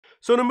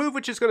So in a move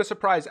which is going to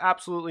surprise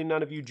absolutely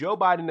none of you, Joe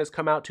Biden has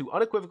come out to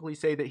unequivocally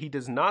say that he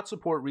does not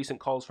support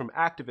recent calls from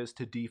activists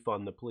to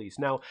defund the police.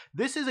 Now,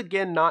 this is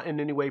again not in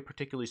any way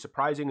particularly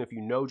surprising if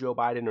you know Joe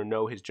Biden or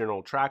know his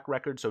general track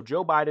record. So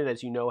Joe Biden,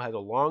 as you know, has a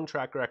long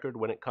track record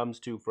when it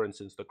comes to, for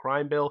instance, the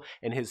crime bill,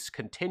 and his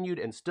continued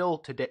and still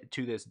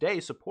to this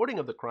day supporting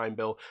of the crime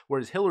bill,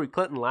 whereas Hillary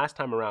Clinton last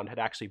time around had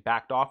actually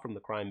backed off from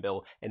the crime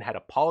bill and had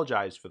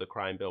apologized for the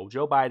crime bill.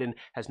 Joe Biden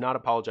has not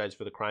apologized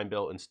for the crime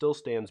bill and still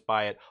stands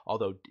by it,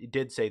 although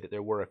did say that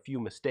there were a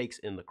few mistakes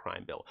in the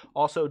crime bill.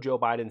 Also, Joe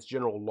Biden's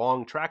general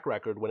long track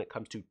record when it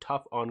comes to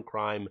tough on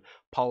crime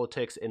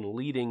politics and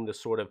leading the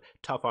sort of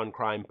tough on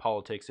crime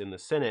politics in the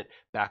Senate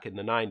back in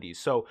the 90s.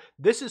 So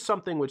this is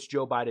something which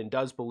Joe Biden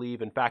does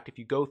believe. In fact, if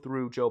you go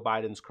through Joe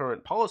Biden's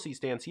current policy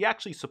stance, he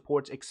actually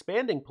supports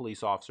expanding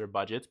police officer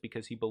budgets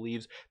because he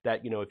believes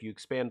that, if you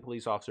expand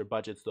police officer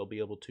budgets, they'll be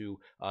able to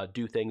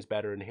do things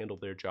better and handle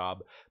their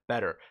job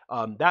better.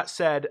 That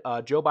said,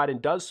 Joe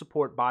Biden does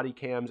support body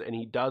cams, and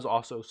he does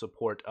also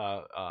support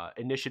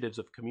initiatives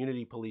of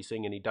community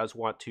policing, and he does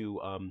want to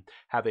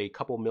have a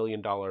couple $1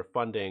 million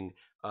funding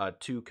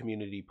to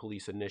community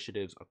police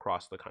initiatives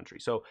across the country.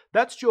 So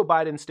that's Joe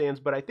Biden's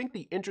stance, but I think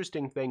the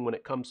interesting thing when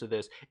it comes to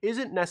this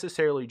isn't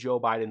necessarily Joe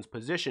Biden's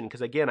position,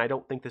 because again, I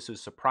don't think this is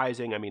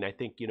surprising. I mean, I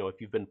think, if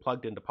you've been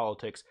plugged into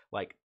politics,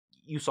 like,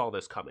 you saw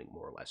this coming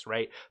more or less,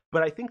 right?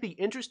 But I think the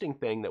interesting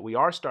thing that we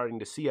are starting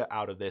to see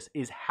out of this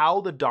is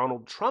how the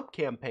Donald Trump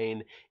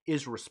campaign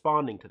is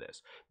responding to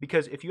this.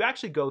 Because if you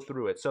actually go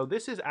through it, so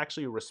this is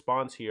actually a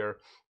response here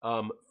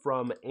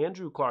from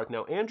Andrew Clark.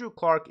 Now, Andrew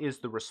Clark is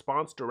the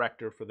response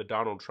director for the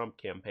Donald Trump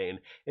campaign.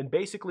 And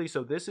basically,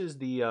 so this is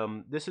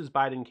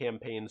Biden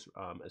campaign's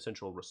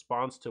essential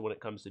response to when it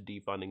comes to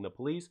defunding the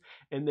police.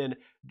 And then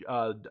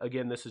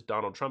again, this is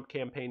Donald Trump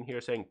campaign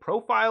here saying,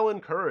 profile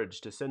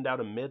encouraged to send out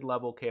a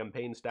mid-level campaign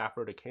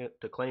staffer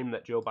to claim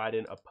that Joe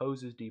Biden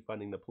opposes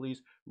defunding the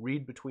police.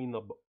 Read between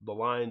the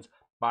lines.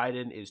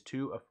 Biden is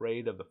too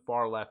afraid of the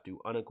far left to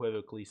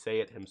unequivocally say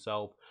it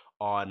himself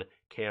on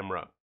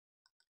camera.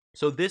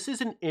 So this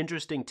is an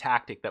interesting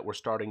tactic that we're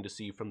starting to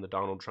see from the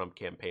Donald Trump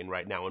campaign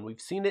right now, and we've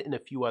seen it in a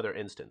few other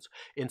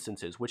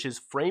instances, which is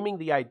framing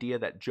the idea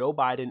that Joe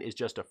Biden is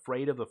just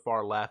afraid of the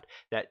far left,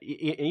 that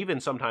even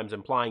sometimes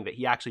implying that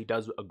he actually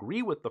does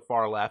agree with the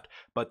far left,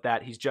 but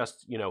that he's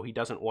just, he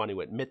doesn't want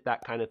to admit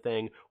that kind of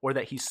thing, or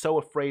that he's so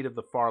afraid of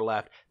the far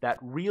left that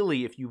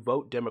really if you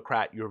vote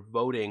Democrat, you're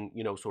voting,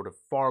 sort of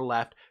far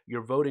left,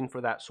 you're voting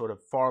for that sort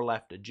of far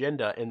left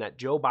agenda, and that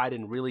Joe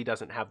Biden really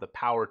doesn't have the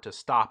power to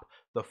stop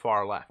the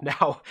far left.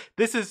 Now,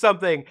 this is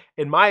something,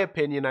 in my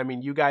opinion, I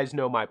mean, you guys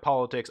know my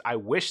politics. I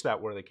wish that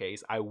were the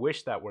case.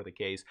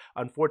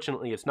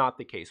 Unfortunately, it's not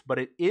the case, but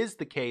it is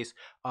the case,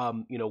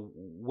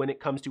 when it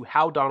comes to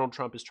how Donald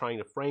Trump is trying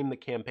to frame the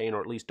campaign,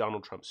 or at least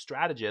Donald Trump's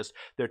strategists,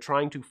 they're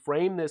trying to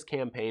frame this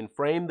campaign,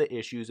 frame the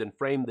issues, and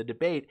frame the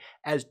debate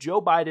as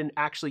Joe Biden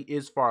actually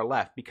is far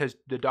left, because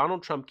the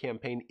Donald Trump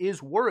campaign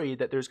is worried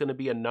that there's going to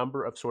be a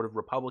number of sort of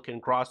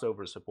Republican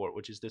crossover support,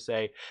 which is to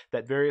say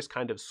that various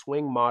kind of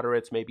swing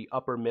moderates, maybe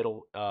upper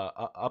middle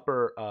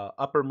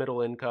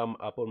income,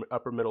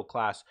 upper middle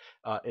class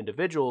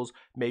individuals,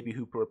 maybe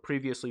who were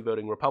previously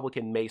voting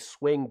Republican, may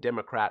swing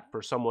Democrat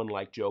for someone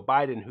like Joe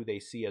Biden, who they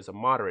see as a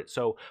moderate.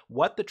 So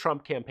what the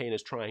Trump campaign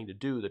is trying to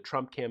do, the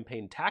Trump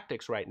campaign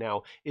tactics right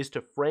now, is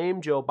to frame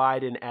Joe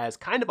Biden as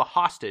kind of a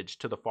hostage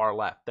to the far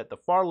left, that the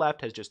far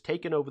left has just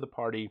taken over the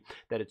party,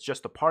 that it's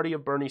just the party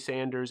of Bernie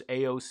Sanders,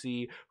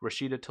 AOC,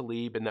 Rashida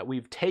Tlaib, and that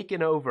we've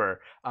taken over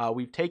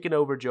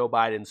Joe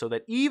Biden, so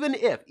that even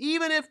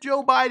if Joe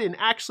Biden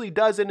actually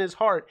is in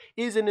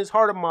his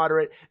heart a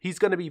moderate, he's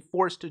going to be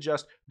forced to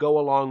just go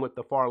along with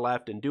the far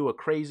left and do a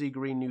crazy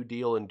Green New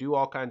Deal and do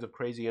all kinds of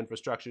crazy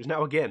infrastructures.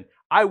 Now, again,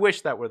 I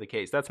wish that were the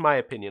case. That's my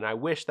opinion. I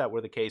wish that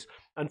were the case.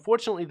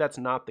 Unfortunately, that's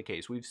not the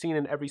case. We've seen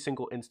in every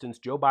single instance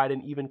Joe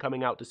Biden even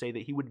coming out to say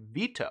that he would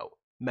veto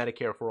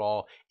Medicare for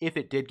all if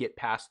it did get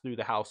passed through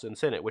the House and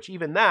Senate, which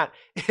even that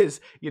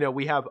is,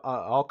 we have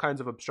all kinds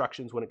of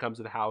obstructions when it comes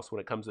to the House, when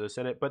it comes to the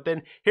Senate. But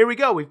then here we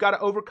go. We've got to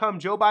overcome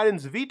Joe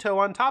Biden's veto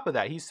on top of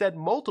that. He said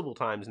multiple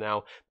times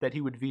now that he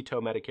would veto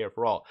Medicare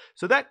for all.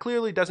 So that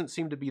clearly doesn't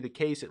seem to be the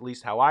case, at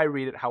least how I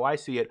read it, how I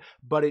see it.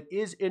 But it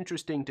is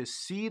interesting to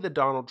see the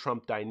Donald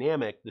Trump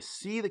dynamic, to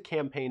see the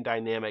campaign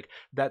dynamic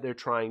that they're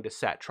trying to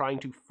set, trying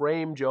to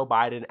frame Joe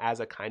Biden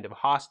as a kind of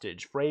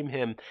hostage, frame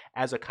him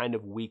as a kind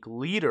of weak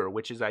leader,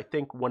 which is, I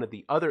think, one of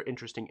the other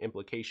interesting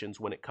implications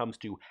when it comes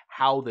to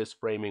how this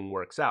framing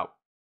works out,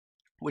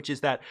 which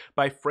is that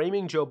by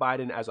framing Joe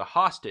Biden as a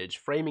hostage,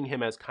 framing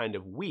him as kind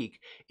of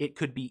weak, it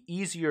could be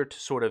easier to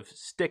sort of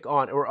stick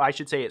on, or I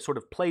should say it sort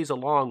of plays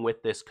along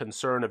with this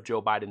concern of Joe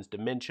Biden's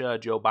dementia,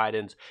 Joe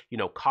Biden's,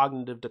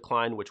 cognitive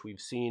decline, which we've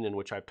seen and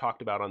which I've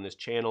talked about on this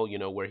channel,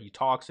 where he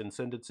talks in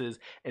sentences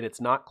and it's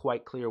not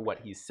quite clear what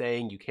he's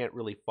saying. You can't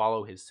really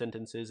follow his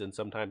sentences and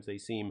sometimes they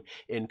seem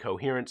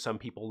incoherent. Some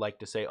people like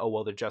to say, oh,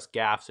 well, they're just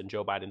gaffes and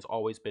Joe Biden's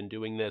always been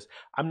doing this.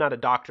 I'm not a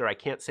doctor. I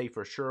can't say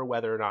for sure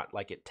whether or not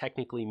it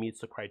technically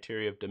meets the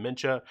criteria of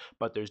dementia,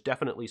 but there's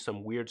definitely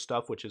some weird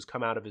stuff which has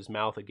come out of his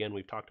mouth. Again,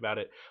 we've talked about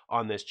it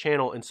on this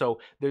channel. And so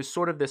there's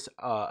sort of this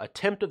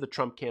attempt of the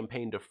Trump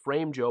campaign to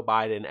frame Joe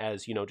Biden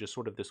as, just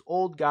sort of this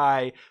old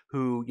guy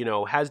who,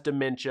 has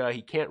dementia.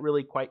 He can't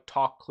really quite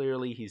talk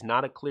clearly. He's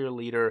not a clear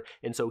leader.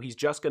 And so he's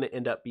just going to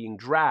end up being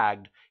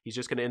dragged. He's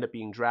just going to end up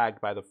being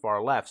dragged by the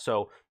far left.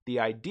 So the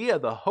idea,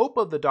 the hope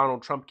of the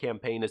Donald Trump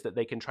campaign is that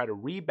they can try to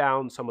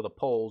rebound some of the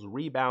polls,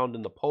 rebound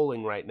in the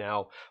polling right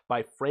now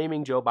by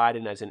framing Joe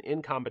Biden as an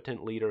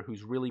incompetent leader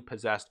who's really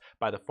possessed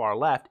by the far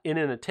left in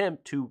an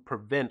attempt to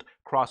prevent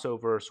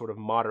crossover sort of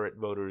moderate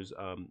voters,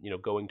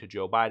 going to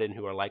Joe Biden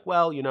who are like,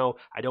 well,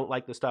 I don't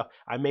like the stuff.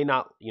 I may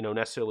not,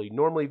 necessarily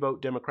normally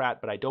vote Democrat,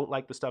 but I don't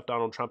like the stuff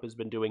Donald Trump has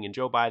been doing, and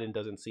Joe Biden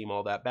doesn't seem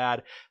all that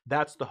bad.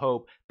 That's the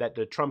hope that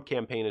the Trump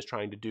campaign is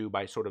trying to do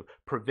by sort of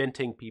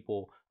preventing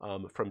people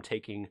from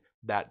taking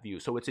that view.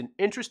 So it's an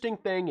interesting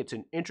thing. It's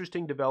an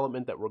interesting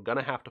development that we're going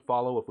to have to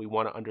follow if we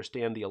want to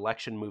understand the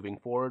election moving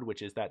forward,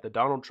 which is that the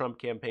Donald Trump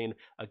campaign,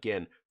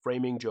 again,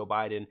 framing Joe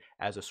Biden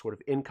as a sort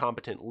of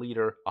incompetent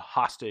leader, a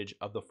hostage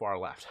of the far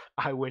left.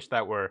 I wish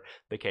that were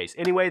the case.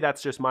 Anyway,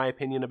 that's just my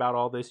opinion about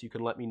all this. You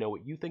can let me know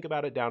what you think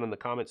about it down in the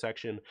comment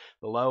section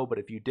below. But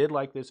if you did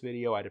like this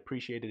video, I'd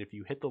appreciate it if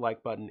you hit the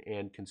like button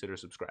and consider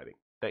subscribing.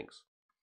 Thanks.